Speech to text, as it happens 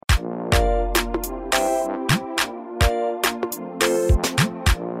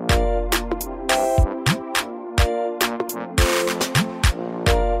Okay.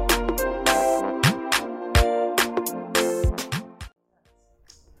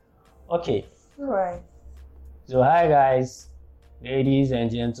 Right. So hi guys, ladies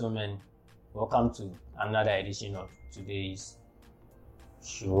and gentlemen, welcome to another edition of today's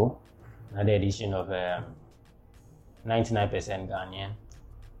show, another edition of 99% Ghanaian.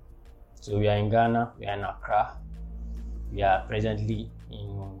 So we are in Ghana, we are in Accra, we are presently in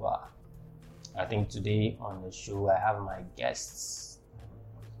Mumbai. I think today on the show I have my guests.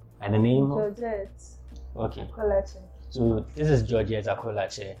 And the name? Georgette. Okay. Akolache. So this is Georgette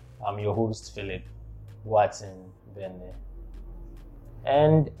Akolache. I'm your host, Philip Watson Bende.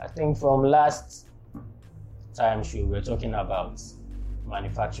 And I think from last time show, we were talking about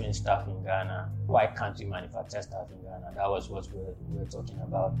manufacturing stuff in Ghana. Why can't we manufacture stuff in Ghana? That was what we were talking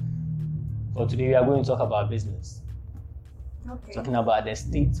about. For today, we are going to talk about business. Okay. Talking about the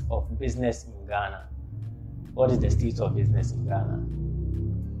state of business in Ghana. What is the state of business in Ghana?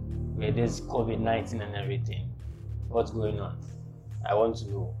 With this COVID-19 and everything, what's going on? I want to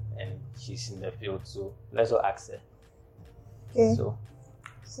know. And she's in the field, so let's all ask her. Okay.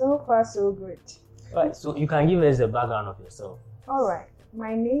 So far, so good. Right. So you can give us the background of yourself. All right.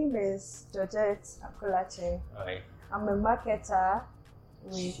 My name is Georgette Akolache. All right. I'm a marketer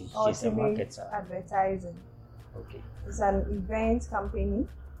with She's a Ultimate marketer. Advertising. Okay. It's an event company,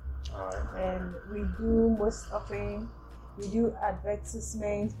 All right. and we do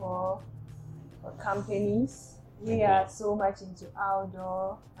advertisement for companies. We are so much into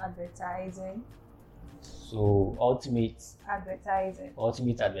outdoor advertising. So ultimate Advertising.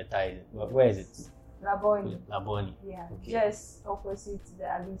 Where is it? Laboni. Laboni. Yeah, Okay. just opposite the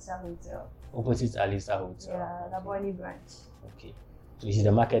Alisa Hotel. Opposite Alisa Hotel. Yeah, Laboni branch. Okay. So she's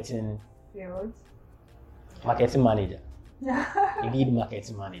the marketing Field. manager. Indeed,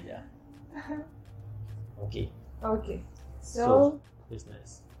 marketing manager. Okay. Okay. So,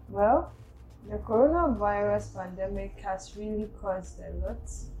 business. well, the coronavirus pandemic has really caused a lot,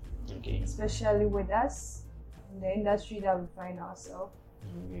 Okay. especially with us in the industry that we find ourselves.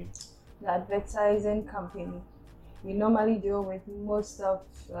 Okay. The advertising company. We normally deal with most of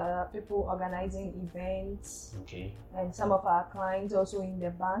people organizing events, Okay. and some of our clients also in the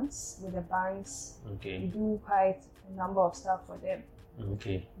banks. With the banks, we Okay. do quite a number of stuff for them.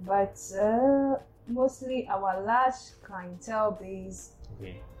 Okay. But mostly our large clientele base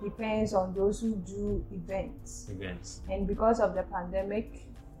Okay. depends on those who do events. Events. And because of the pandemic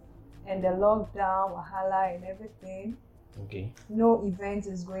and the lockdown, wahala and everything, Okay. no event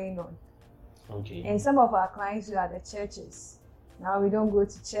is going on. Okay. And some of our clients are the churches. Now we don't go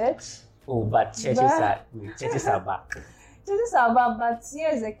to church. Oh, but churches are back. Churches are bad, but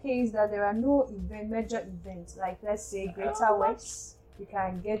here's the case that there are no major events, like let's say Greater Works. You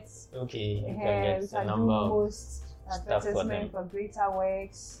can get Okay. You we can get a can do number of most stuff for advertisement for Greater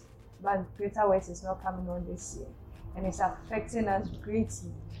Works, but Greater Works is not coming on this year, and it's affecting us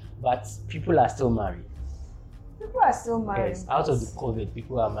greatly. but people are still married. People are still married. Yes, out of the COVID,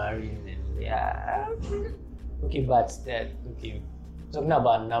 people are marrying and they are okay, but talking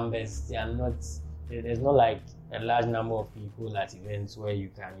about numbers, they are not. There's not like a large number of people at events where you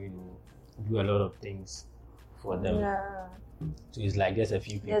can, do a lot of things for them. Yeah. So it's like just a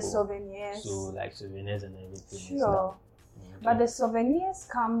few people. There's souvenirs. So like souvenirs and everything. It's Sure. not- But the souvenirs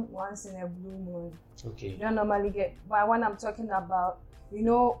come once in a blue moon. okay. You don't normally get. But when I'm talking about,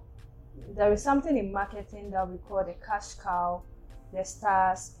 there is something in marketing that we call the cash cow, the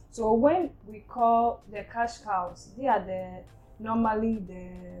stars. So when we call the cash cows, they are normally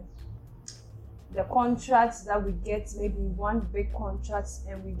the contracts that we get, maybe one big contract,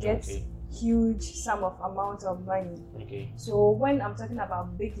 and we get Okay. huge sum of amount of money. Okay. So when I'm talking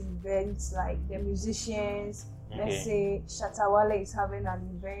about big events like the musicians, let's say Shatawale is having an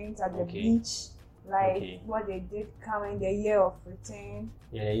event at the Okay. beach, like Okay. what they did coming the year of return.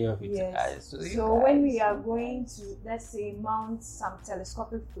 Yeah, you have it. Yes. So So when we are going to, let's say, mount some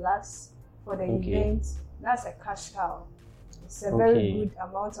telescopic flags for the Okay. event, that's a cash cow. It's a Okay. very good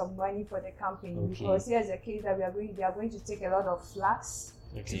amount of money for the company, Okay. because here's the case that they are going to take a lot of flags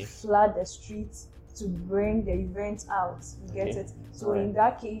Okay. to flood the streets to bring the event out. You get Okay. it? So Alright. in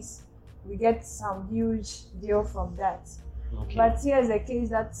that case, we get some huge deal from that. Okay. But here's the case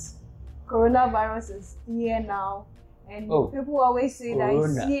that coronavirus is here now, and people always say that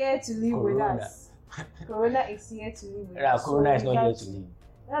it's here to live with us. Corona is here to live with us. Corona is So not here to live.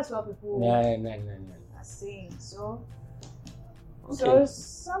 That's what people No. are saying. So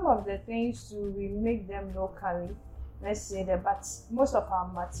some of the things we make them locally. Let's say that, but most of our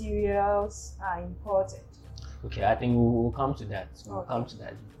materials are imported. Okay, I think we'll come to that. We'll Okay. come to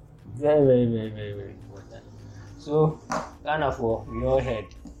that. Very, very, very, very, very important. So Ghana for we all heard,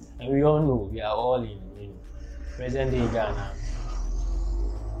 and we all know we are all in present day Ghana.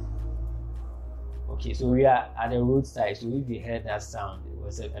 Okay, so we are at the roadside. So if you heard that sound, it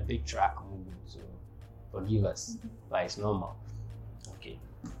was a big truck moving. So forgive us, but it's normal. Okay.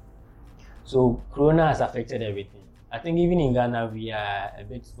 So Corona has affected everything. I think even in Ghana we are a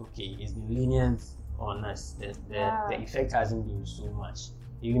bit okay. It's been lenient on us. The effect hasn't been so much,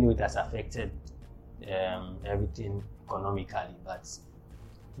 even though it has affected everything economically. But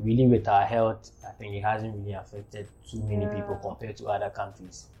really, with our health, I think it hasn't really affected too many people compared to other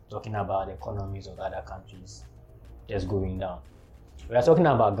countries. Talking about the economies of other countries just going down. We are talking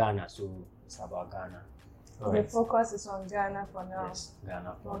about Ghana, so it's about Ghana. The focus is on Ghana for now. Yes,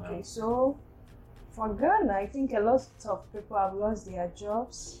 Ghana for now. Okay, so for Ghana, I think a lot of people have lost their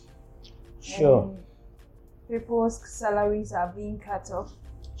jobs. Sure. And people's salaries are being cut off.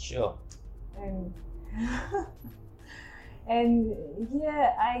 Sure. And and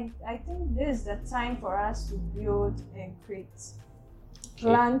yeah, I think this is the time for us to build and create.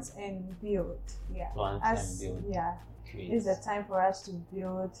 Plant and build. Yeah. Plant and build. Yeah. Create. This is the time for us to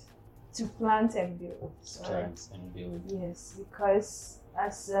build, to plant and build. Plant and build. Yes, because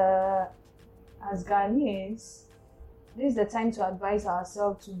as Ghanaians, this is the time to advise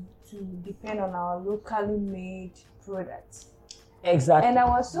ourselves to depend on our locally made products. Exactly. And I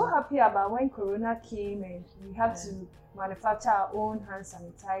was so happy about when Corona came and we had to manufacture our own hand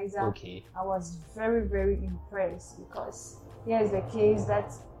sanitizer. Okay. I was very, very impressed because here is the case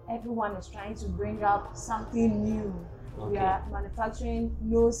that everyone is trying to bring up something new. Okay. We are manufacturing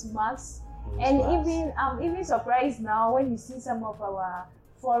nose masks. I'm even surprised now when you see some of our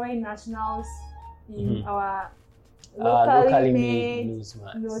foreign nationals in our locally made nose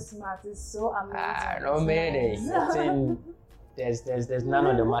masks. It's so amazing. No man, there's none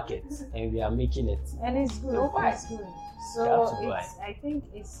on the market, and we are making it. And it's good. So It's good. So I think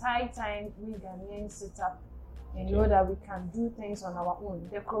it's high time we Ghanaians sit up and know that we can do things on our own.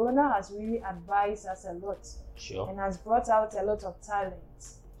 The Corona has really advised us a lot. Sure. And has brought out a lot of talent.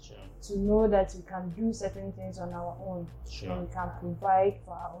 Sure. To know that we can do certain things on our own. Sure. And we can provide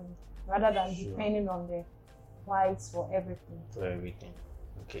for our own rather than depending on the whites for everything. For everything.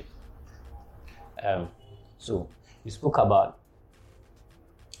 Okay. So you spoke about,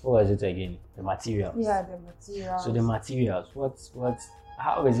 what was it again? The materials. Yeah, the materials. So the materials,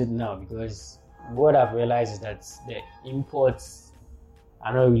 how is it now? Because what I've realized is that the imports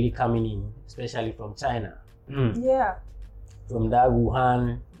are not really coming in, especially from China. Yeah. From that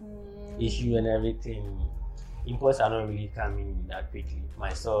Wuhan issue and everything, imports are not really coming in that quickly.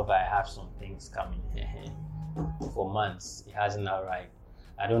 Myself, I have some things coming for months. It hasn't arrived.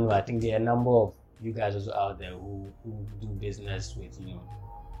 I don't know. I think there are a number of you guys also out there who do business with,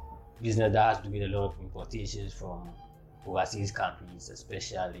 business that has to do with a lot of importations from overseas countries,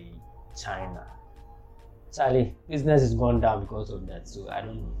 especially China. Charlie, business has gone down because of that, so I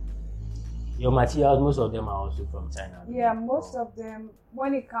don't know. Your materials, most of them are also from China. Yeah, most of them.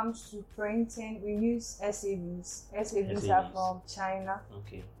 When it comes to printing, we use SAVs. SAVs are from China.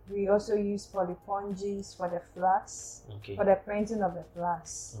 Okay. We also use polyponges for the flags, for the printing of the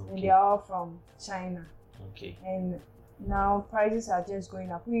flags. Okay. And they are all from China. Okay. And now prices are just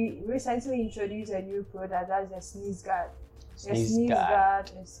going up. We recently introduced a new product, that's the sneeze guard. The sneeze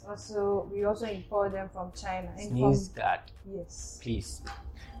guard is also, we also import them from China. Sneeze guard. Yes. Please,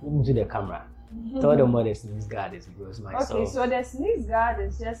 look into the camera. Tell them what the sneeze guard is, because myself. Okay, so the sneeze guard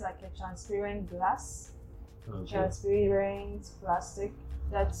is just like a transparent glass, transparent plastic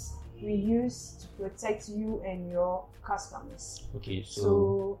that we use to protect you and your customers. Okay,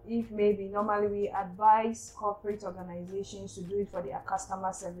 so if maybe normally we advise corporate organizations to do it for their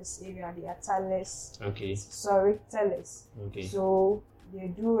customer service area, their tellers. Okay. Sorry, tellers. Okay. So they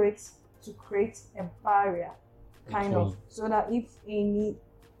do it to create a barrier, kind of, so that if any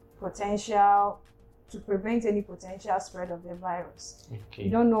to prevent any potential spread of the virus. Okay. You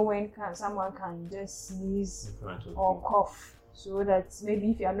don't know when someone can just sneeze or cough. So that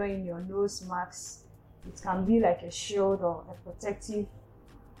maybe if you are not in your nose mask, it can be like a shield or a protective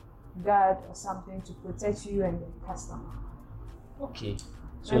guard or something to protect you and the customer. Okay.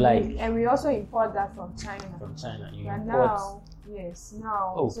 So and we also import that from China. From China, you import? Now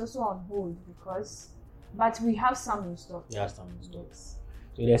it's also on hold but we have some in stock. You have some in stock. Yes.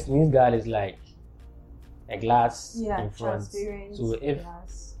 So the sneeze guard is like a glass in front. So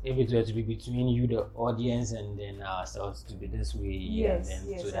if it were to be between you, the audience, and then ourselves, to be this way,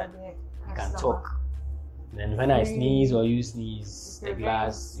 so that we can talk. Then when I sneeze or you sneeze, the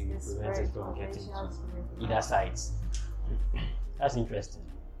glass, you prevent it from getting to either sides. That's interesting.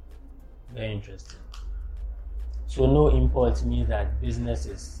 Very interesting. So no imports means that business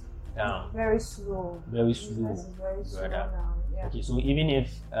is down. Very slow. Very slow. Business is very slow brother. now. Yeah. Okay, so even if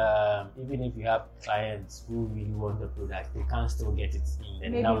you have clients who really want the product, they can't still get it in the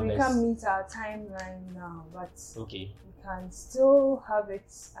Maybe numbers. we can't meet our timeline now, but Okay. we can still have it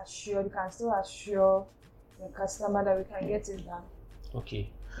assured. We can still assure the customer that we can get it done. Okay.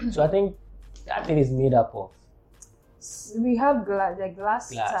 So I think that thing is made up of We have the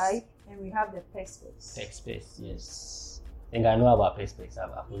glass Glass. type and we have the perspex. Perspex, yes. I think I know about Perspex. I've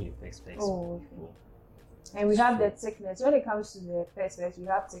heard of Perspex. Oh, okay. And we have the thickness. When it comes to the perspex, we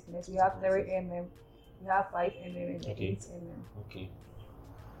have thickness. We have 3 mm, we have 5 mm, and Okay. 8 mm. Okay.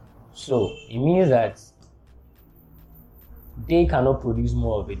 So it means that they cannot produce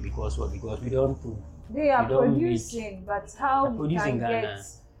more of it because what? Because we don't They are We don't producing, but how They're we producing can Ghana.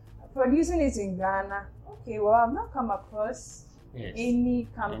 get producing it in Ghana? Okay, well, I've not come across yes. any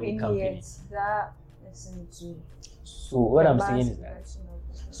company company. yet that is into. So what I'm mass saying is that production of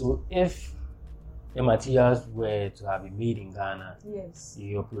this. so if the materials were to have been made in Ghana, Yes.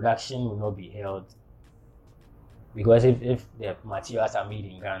 your production will not be held because if the materials are made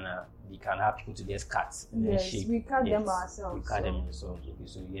in Ghana, we can have people to just cut and then Yes, shape. we cut them Yes, ourselves. We cut so- them ourselves. Okay,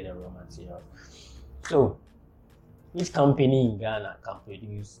 so you get the raw materials. So, which company in Ghana can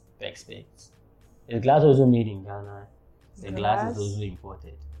produce Perspex? Is glass also made in Ghana? The glass is Glass? also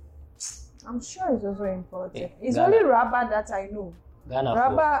imported. I'm sure it's also important. Yeah, It's Ghana. only rubber that I know. Ghana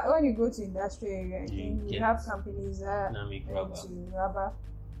Rubber, when you go to industrial area, I You think we get have companies that Ghana make are rubber. into rubber.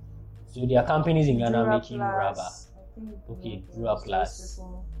 So there are companies in Ghana Duraplast, making rubber. I think Okay, Duraplast, Duraplast. those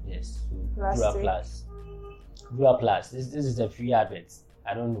people. Yes, so Plastic. Duraplast. Duraplast. This is a free advert.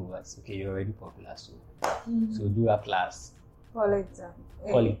 I don't know what. Okay, you're already popular, so so Duraplast. Polytank.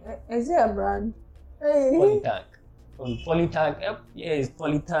 Poly. Is it a brand? Hey. Polytank. Polytank. Yeah, it's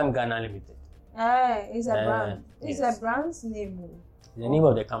Polytank Ghana Limited. It's a brand. It's yes. a brand's name. Oh. The name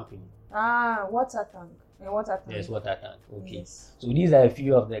of the company. Water tank. Water tank. Yes, water tank. Okay. Yes. So these are a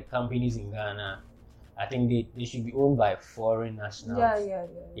few of the companies in Ghana. I think they should be owned by foreign nationals. Yeah.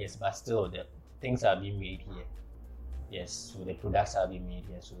 Yes, but still the things are being made here. Yes, so the products are being made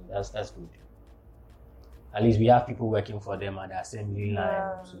here. So that's good. At least we have people working for them at the assembly line.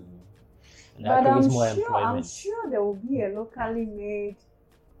 Yeah. So But that I'm creates more sure, employment. there will be a locally made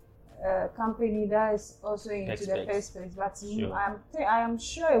company that is also into the Perspex. perspex. But Sure. I am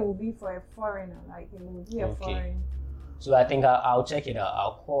sure it will be for a foreigner. Like it will be a Okay. foreign. So I think I'll check it out.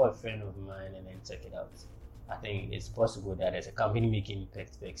 I'll call a friend of mine and then check it out. I think it's possible that there's a company making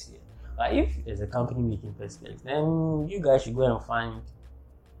Perspex here. But if there's a company making Perspex, then you guys should go and find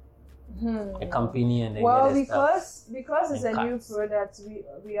a company and then Well, get the stuff. because it's a and new cuts. product,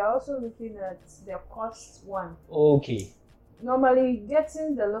 we are also looking at the cost one. Okay. Normally,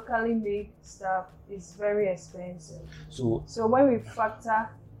 getting the locally made stuff is very expensive. So when we factor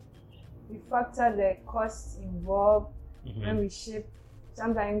the costs involved when we ship.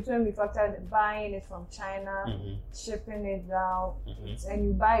 Sometimes when we factor the buying it from China, shipping it down, and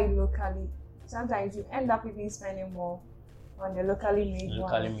you buy it locally, sometimes you end up even spending more on the locally made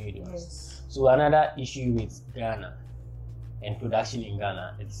ones. Yes. So another issue with Ghana and production in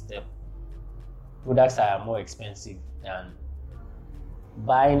Ghana, it's the products are more expensive than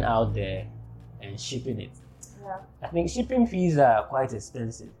buying out there and shipping it. Yeah. I think shipping fees are quite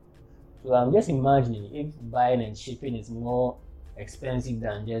expensive. So I'm just imagining if buying and shipping is more expensive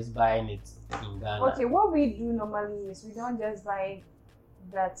than just buying it in Ghana. Okay, what we do normally is we don't just buy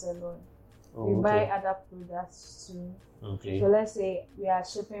that alone. Oh, We buy okay. other products too. Okay. So let's say we are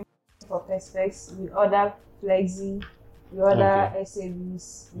shipping for Perspex, we order Flexi, we order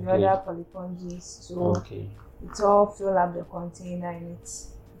SAVs, we Okay. order Polyponges. So Okay. it all fill up the container and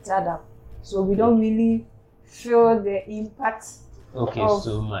it add up. So we don't really feel the impact Okay, of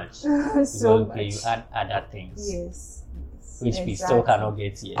so much. so Okay, you much. add other things. Yes. Which we still cannot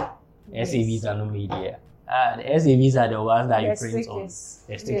get here. SAVs are not made here. The SAVs are the ones that you print on. The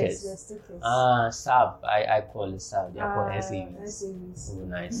stickers. Yes, the stickers. SAV. I call it SAV. They are called SAVs. SAVs. Oh,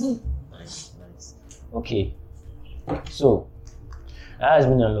 nice. nice. Okay. So, that has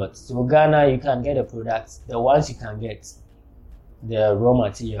been a lot. So, Ghana, you can get the products. The ones you can get, the raw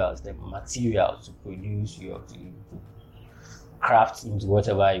materials, the materials to produce to craft into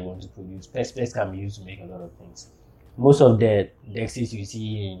whatever you want to produce. Perspex can be used to make a lot of things. Most of the dexes you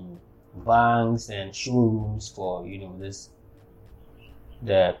see in banks and showrooms for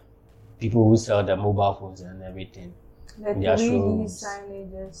the people who sell the mobile phones and everything. The Their 3D showrooms,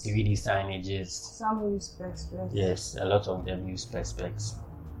 signages. 3D signages. Some use Perspex. Yes, a lot of them use Perspex.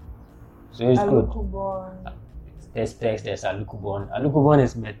 So it's good. Alukubon. Perspex, there's Alucobond. Alucobond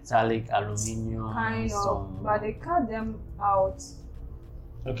is metallic, aluminium, Kind of, but they cut them out.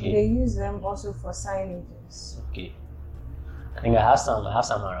 Okay. They use them also for signages. Okay. I think I have some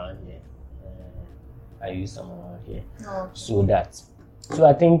around here. I use some around here. Oh. So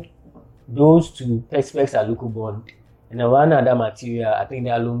I think those two, Perspex, Alucobond, and then one other material, I think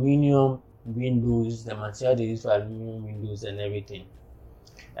the aluminium windows, the material they use for aluminium windows and everything.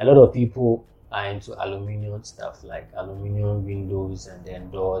 A lot of people are into aluminium stuff, like aluminium windows and then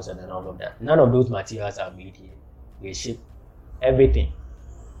doors and then all of that. None of those materials are made here. We ship everything.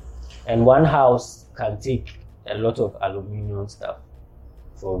 And one house can take a lot of aluminium stuff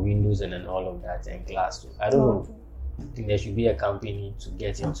for windows and then all of that and glass. So I don't know. I think there should be a company to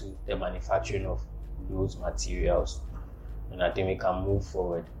get into the manufacturing of those materials. And I think we can move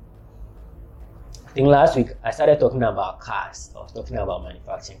forward. I think last week I started talking about cars. I was talking about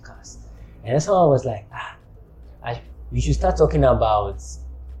manufacturing cars. And then someone was like, we should start talking about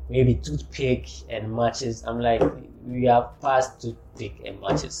maybe toothpick and matches. I'm like, we have passed toothpick and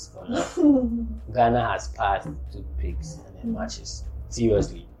matches for now. Ghana has passed toothpicks and then matches.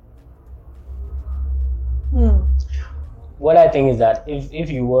 Seriously. What I think is that if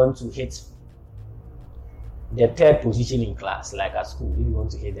you want to hit the third position in class, like at school, if you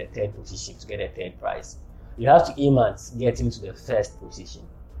want to hit the third position to get a third prize, you have to aim at getting to the first position.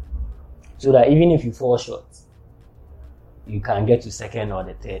 So that even if you fall short, you can get to second or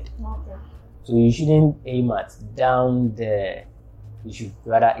the third. Okay. So you shouldn't aim at down there. You should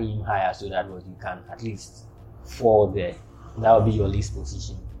rather aim higher so that you can at least fall there. That will be your least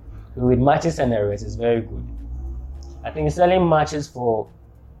position. So with matches and the rest, it's very good. I think selling matches for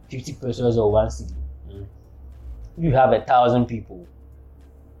 50 pesos or 1 cedi. If you have 1,000 people,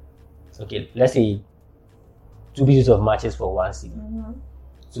 okay, let's say 2 pieces of matches for 1 cedi. Mm-hmm.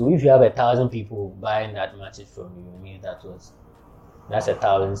 So if you have 1,000 people buying that matches from you, it means that's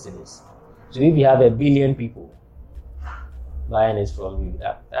 1,000 cedis. So if you have 1 billion people buying it from you,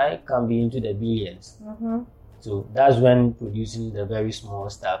 that can be into the billions. Mm-hmm. So that's when producing the very small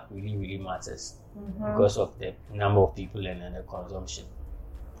stuff really, really matters because of the number of people and the consumption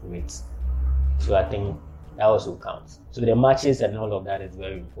rate. So I think that also counts. So the matches and all of that is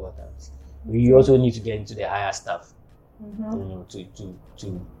very important. We also need to get into the higher stuff,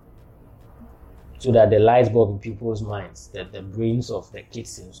 so that the light bulb in people's minds, that the brains of the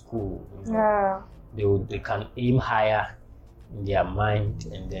kids in school, they can aim higher in their mind,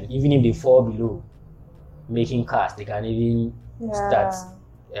 and then even if they fall below making cars, they can even start.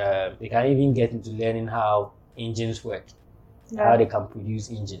 They can even get into learning how engines work, how they can produce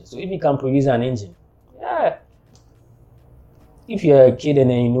engines. So if you can produce an engine, if you're a kid and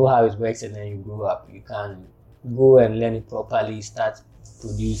then you know how it works and then you grow up, you can go and learn it properly, start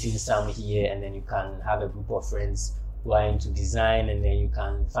producing some here, and then you can have a group of friends who are into design, and then you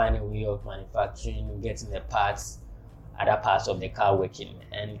can find a way of manufacturing, getting the parts, other parts of the car working,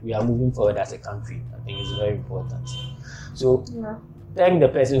 and we are moving forward as a country. I think it's very important. So thank the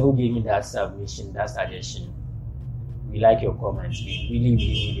person who gave me that submission, that suggestion. We like your comments. We really,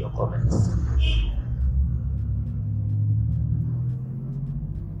 really need your comments.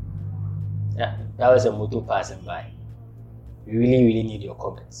 Yeah, that was a motor passing by. We really, really need your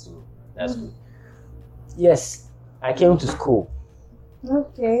comments. So that's good. Yes, I came to school.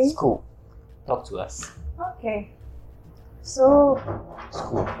 Okay. School. Talk to us. Okay. So,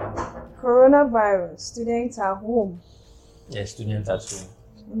 School. coronavirus, students are home. Yes, students at home.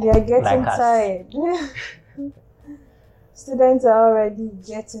 They are getting Like us. tired. Students are already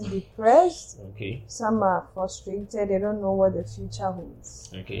getting depressed. Okay. Some are frustrated. They don't know what the future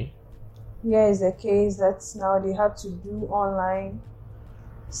holds. Okay. Here is the case that now they have to do online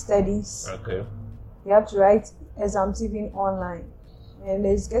studies. Okay. They have to write exams even online. And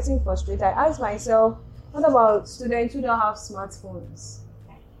it's getting frustrated. I ask myself, what about students who don't have smartphones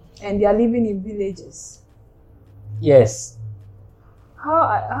and they are living in villages? Yes.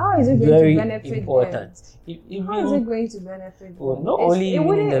 How is it going Very to benefit important. them? How is it going to benefit them? Not only in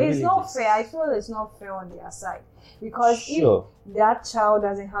the it's not villages. fair. I feel it's not fair on their side. Because Sure. if that child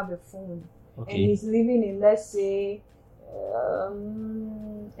doesn't have a phone and Okay. he's living in, let's say,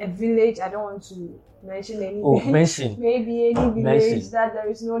 a village, I don't want to mention any Mention. maybe any village Mention. that there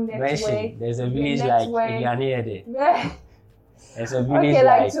is no network. Mention. There's a village like Idiania there. Yeah. There's a village Okay,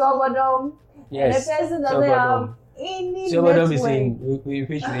 like like Tuobodom. yes. And the person doesn't have any Tuobodom is network. in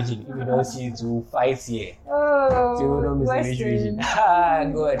which region? If you don't see it, to fight here. Oh, Tuobodom is in which region?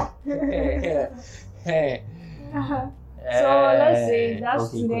 Good. So let's say that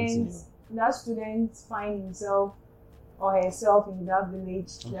okay, student find himself or herself in that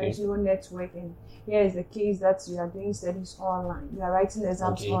village. There Okay. is no network, and here is the case that you are doing studies online. You are writing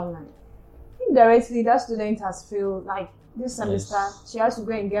exams Okay. online. Indirectly, that student has failed. Like this semester, Yes. she has to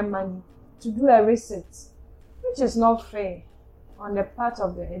go and get money to do a resit, which is not fair on the part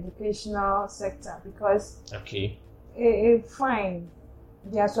of the educational sector, because Okay. fine,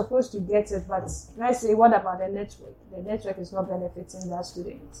 they are supposed to get it, but let's say, what about the network? The network is not benefiting that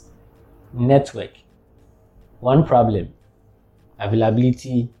student. Network. One problem: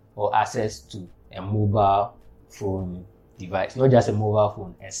 availability or access to a mobile phone device. Not just a mobile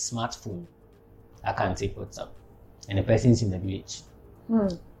phone, a smartphone that can take WhatsApp, and the person's in the village.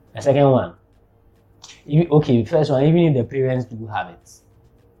 The second one, okay, first one, even if the parents do have it,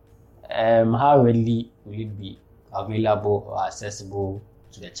 how readily will it be available or accessible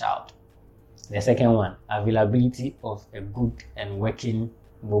to the child? The second one, availability of a good and working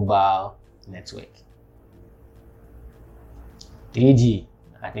mobile network. 3G,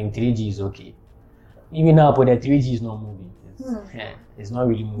 I think 3G is okay. Even now, but the 3G is not moving. It's not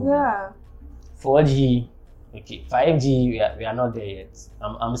really moving. Yeah. 4G, okay. 5G, we are not there yet.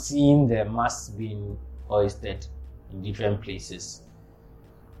 I'm seeing the masts being hoisted in different places.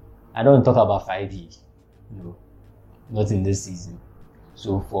 I don't talk about 5G. No, not in this season.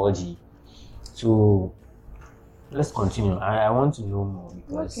 So 4G. So let's continue. I want to know more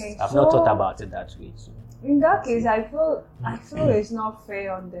because Okay, I've not so- thought about it that way. So In that case, I feel it's not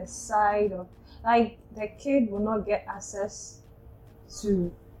fair on the side of, like, the kid will not get access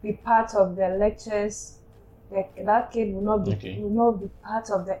to be part of the lectures. That kid will not be Okay. part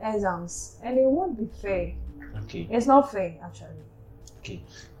of the exams, and it won't be fair. okay, It's not fair, actually. okay.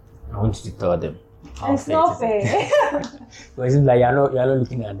 I want you to tell them. How It's not fair it is. fair. Because it's like you're not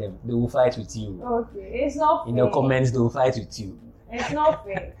looking at them. They will fight with you. Okay, it's not fair. In the comments, they will fight with you. It's not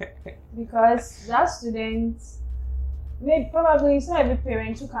fair because that student, probably it's not every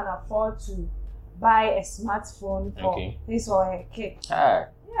parent who can afford to buy a smartphone for Okay. his or her kid. Ah,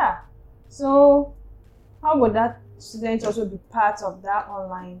 Yeah. So how would that student also be part of that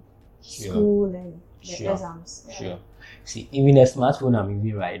online Sure. school and the Sure. exams? Yeah. sure. See, even the smartphone I'm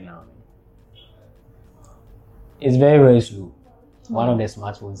using right now, it's very, very slow. One of the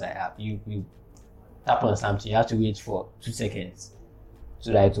smartphones I have, you tap on something, you have to wait for 2 seconds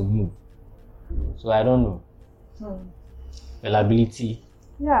so that it will move. So I don't know. Availability,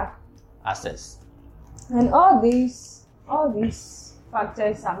 Yeah. access. And all these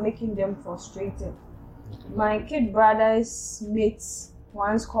factors are making them frustrated. My kid brother's mates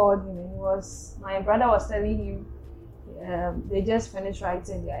once called him, and my brother was telling him they just finished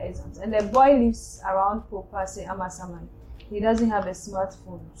writing their exams, and the boy lives around Popa, say Amasaman. He doesn't have a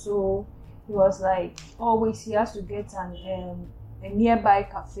smartphone, so he was like, always he has to get a nearby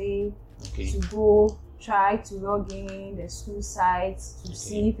cafe Okay. to go try to log in the school site to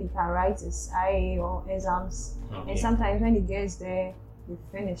see if he can write his IA or exams. Okay. And sometimes when he gets there, he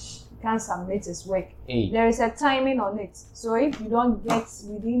finish. He can't submit his work. Hey. There is a timing on it. So if you don't get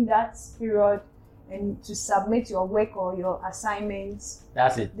within that period and to submit your work or your assignments,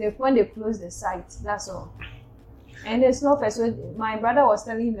 That's it. when they close the site, that's all. And it's not fair. So my brother was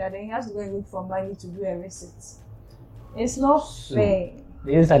telling him that then he has to go and look for money to do a receipt. It's not So, fair.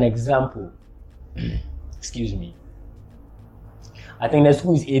 This is an example. Excuse me. I think the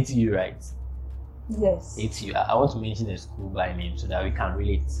school is ATU, right? Yes. ATU. I want to mention the school by name so that we can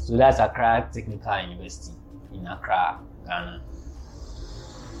relate. So that's Accra Technical University in Accra, Ghana.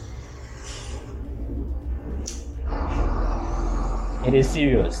 It is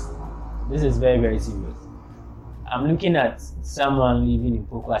serious. This is very, very serious. I'm looking at someone living in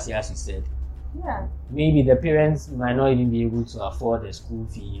Pokwasi, as you said. Yeah. Maybe the parents might not even be able to afford the school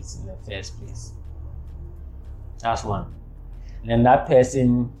fees in the first place. That's one. And then that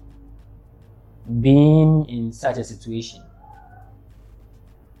person being in such a situation,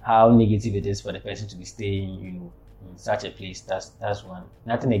 how negative it is for the person to be staying, in such a place. That's one.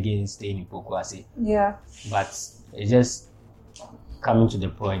 Nothing against staying in Pokwasi, Yeah. but it's just coming to the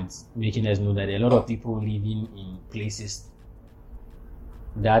point, making us know that there are a lot of people living in places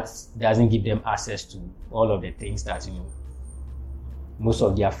that doesn't give them access to all of the things that most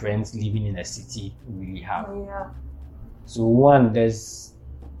of their friends living in the city really have. Yeah. So one, they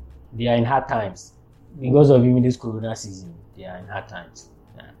are in hard times because of even this corona season. They are in hard times.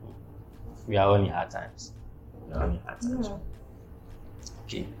 Yeah. We are all in hard times. We are all in hard times. Yeah.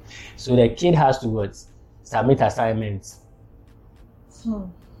 Okay. So the kid has to submit assignments.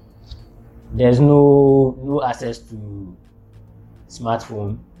 There's no access to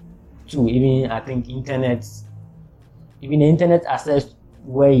smartphone. Two, even I think internet, even the internet access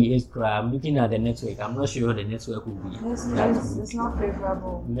where he is, I'm looking at the network. I'm not sure the network will be. It's not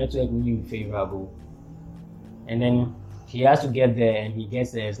favorable. The network will be favorable. And then he has to get there, and he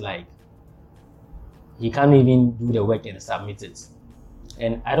gets there, it's like he can't even do the work and submit it.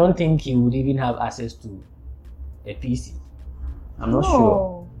 And I don't think he would even have access to a PC. I'm not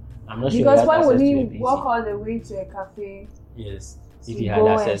sure. Because why would he walk all the way to a cafe? Yes, if he had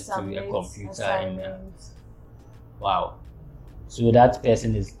access to a computer. And wow. So that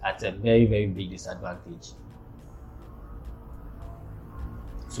person is at a very, very big disadvantage.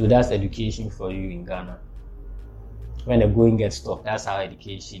 So that's education for you in Ghana. When the going gets tough, that's how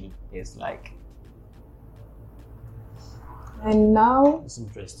education is like. And now, it's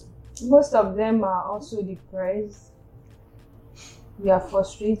interesting. Most of them are also depressed. They are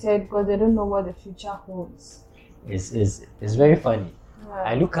frustrated because they don't know what the future holds. It's very funny. Yeah.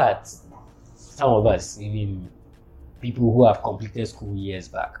 I look at some of us, even people who have completed school years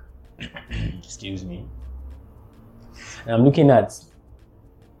back. Excuse me. And I'm looking at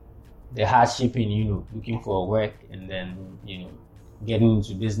the hardship in, looking for work and then, getting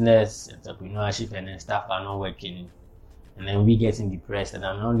into business, entrepreneurship, and then stuff are not working. And then we getting depressed. And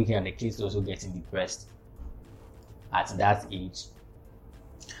I'm not looking at the kids also getting depressed at that age.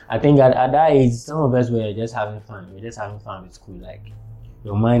 I think at that age, some of us were just having fun. We're just having fun with school. Like,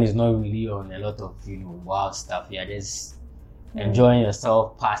 your mind is not really on a lot of, wild stuff. You're just enjoying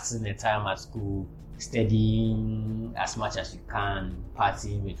yourself, passing the time at school, studying as much as you can,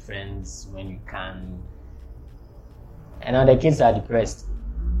 partying with friends when you can. And now the kids are depressed.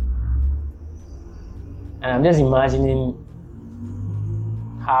 And I'm just imagining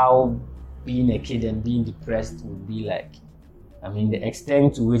how being a kid and being depressed would be like. I mean, the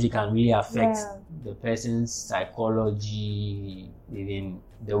extent to which it can really affect the person's psychology, even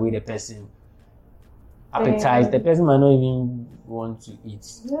the way the person appetite. The person might not even want to eat.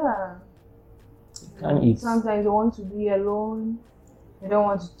 Yeah. Can't eat. Sometimes they want to be alone. They don't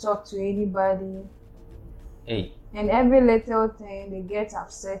want to talk to anybody. Hey. And every little thing, they get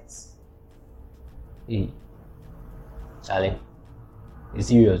upset. Hey. Charlie, it's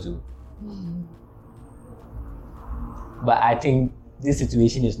serious too. But I think this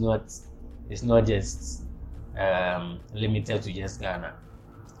situation is not just limited to just Ghana.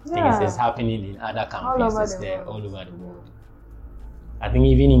 I think it's happening in other countries all over the world. I think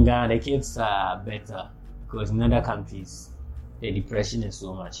even in Ghana, the kids are better because in other countries, the depression is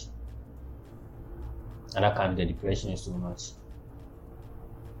so much. Other countries, the depression is so much.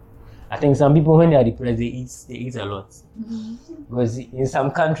 I think some people, when they are depressed, they eat a lot. Because in some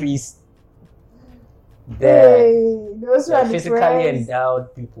countries, those who are physically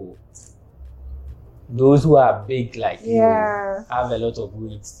endowed people, those who are big like you, have a lot of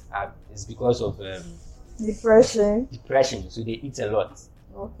weight, it's because of depression. So they eat a lot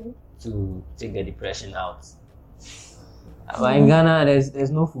to take the depression out. But in Ghana,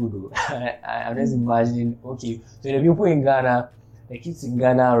 there's no food though. I'm just imagining, so the people in Ghana, the kids in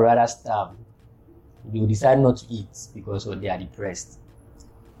Ghana rather starve. They will decide not to eat because they are depressed.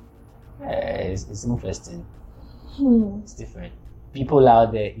 It's interesting. It's different. People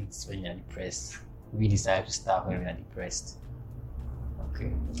out there eat when you're depressed. We decide to starve when we are depressed.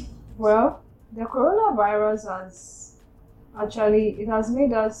 Okay. Well, the coronavirus has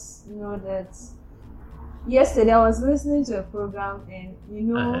made us know that. Yesterday I was listening to a program, and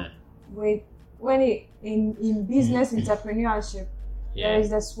in business entrepreneurship, there is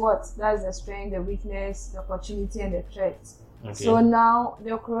the SWOT, that's the strength, the weakness, the opportunity, and the threat. So now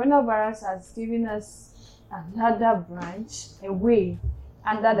the coronavirus has given us another branch, a way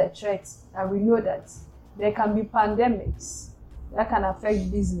under the threat, and we know that there can be pandemics that can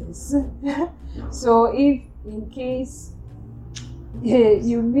affect business. So if in case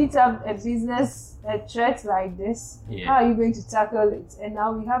you meet up a threat like this, how are you going to tackle it? And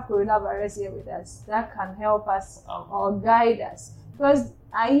now we have coronavirus here with us that can help us or guide us. Because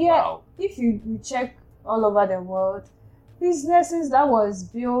I hear, if you check all over the world, businesses that was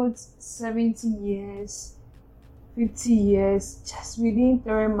built 70 years, 50 years, just within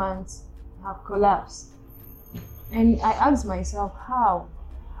 3 months have collapsed. And I asked myself, how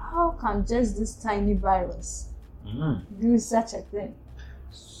can just this tiny virus do such a thing?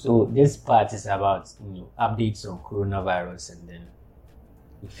 So this part is about updates on coronavirus and then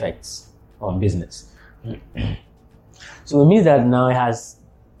effects on business. So it means that now it has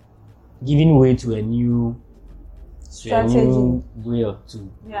given way to a new strategy, a new way of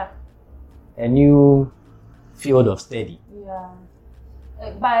a new field of study.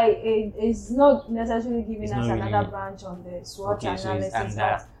 But it's not necessarily giving us another branch on the SWOT analysis,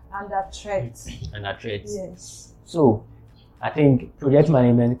 but under threat. Under threat. Yes. So I think project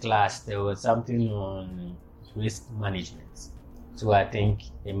management class, there was something on risk management. So I think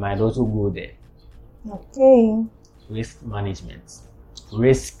it might also go there. Okay. Risk management.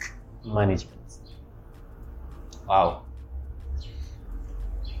 Risk management. Wow.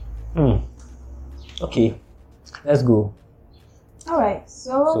 Okay. Let's go. All right.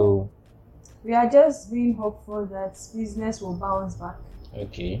 So we are just being hopeful that business will bounce back.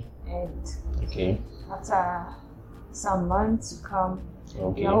 okay. And Okay. after some months to come, we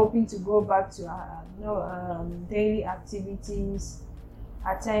Okay. are hoping to go back to our daily activities,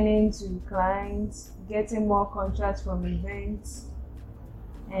 attending to clients, getting more contracts from events,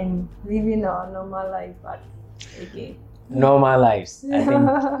 and living our normal life back again. Normal lives. I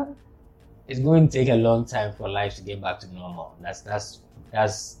think it's going to take a long time for life to get back to normal. That's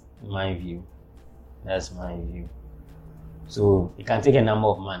my view. That's my view. So it can take a number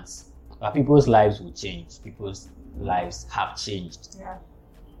of months, but people's lives will change. People's lives have changed. Yeah.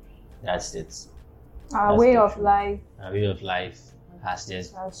 That's it. Our That's way the of truth. life Our way of life has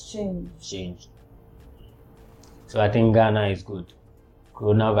just has changed. changed. So I think Ghana is good.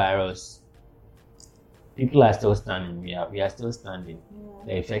 Coronavirus, people are still standing. We are still standing. Yeah.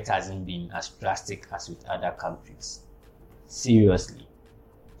 The effect hasn't been as drastic as with other countries. Seriously.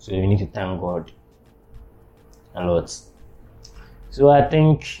 So we need to thank God a lot. So I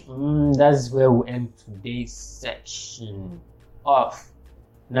think that's where we end today's section of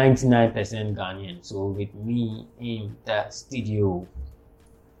 99% Ghanaian. So with me in the studio,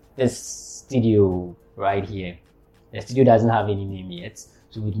 this studio right here. The studio doesn't have any name yet.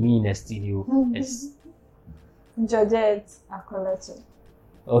 So with me in the studio is Georgette Akoleto,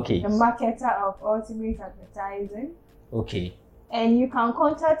 okay. the marketer of Ultimate Advertising. Okay. And you can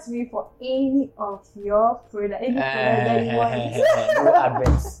contact me for any of your product, any product that you want. No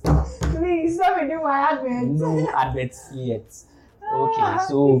adverts. Please, let me do my adverts. No adverts yet. Okay,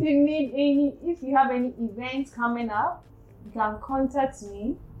 so if you have any events coming up, you can contact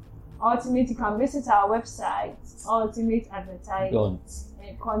me. Ultimate, you can visit our website, Ultimate Advertising, don't.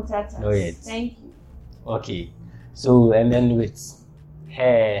 and contact us. Not yet. Thank you. Okay. So and then with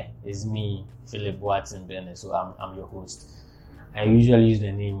hair is me, Philip Watson Bene. So I'm your host. I usually use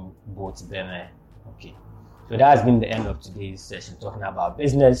the name Boat Bene. Okay. So that has been the end of today's session, talking about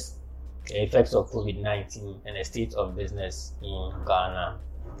business, the effects of COVID-19, and the state of business in Ghana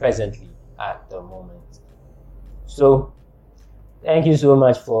presently at the moment. So thank you so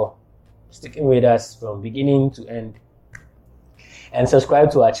much for sticking with us from beginning to end. And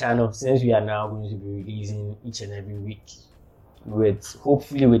subscribe to our channel, since we are now going to be releasing each and every week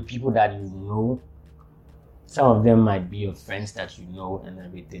hopefully with people that you know. Some of them might be your friends that you know and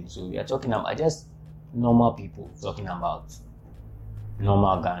everything. So we are talking about just normal people, talking about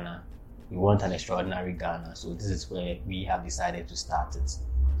normal Ghana. We want an extraordinary Ghana. So this is where we have decided to start it.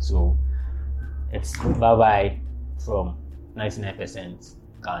 So it's bye-bye from 99%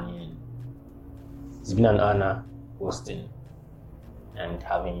 Ghanaian. It's been an honor hosting and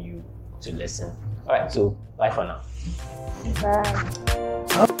having you to listen. Alright, so bye for now. Bye.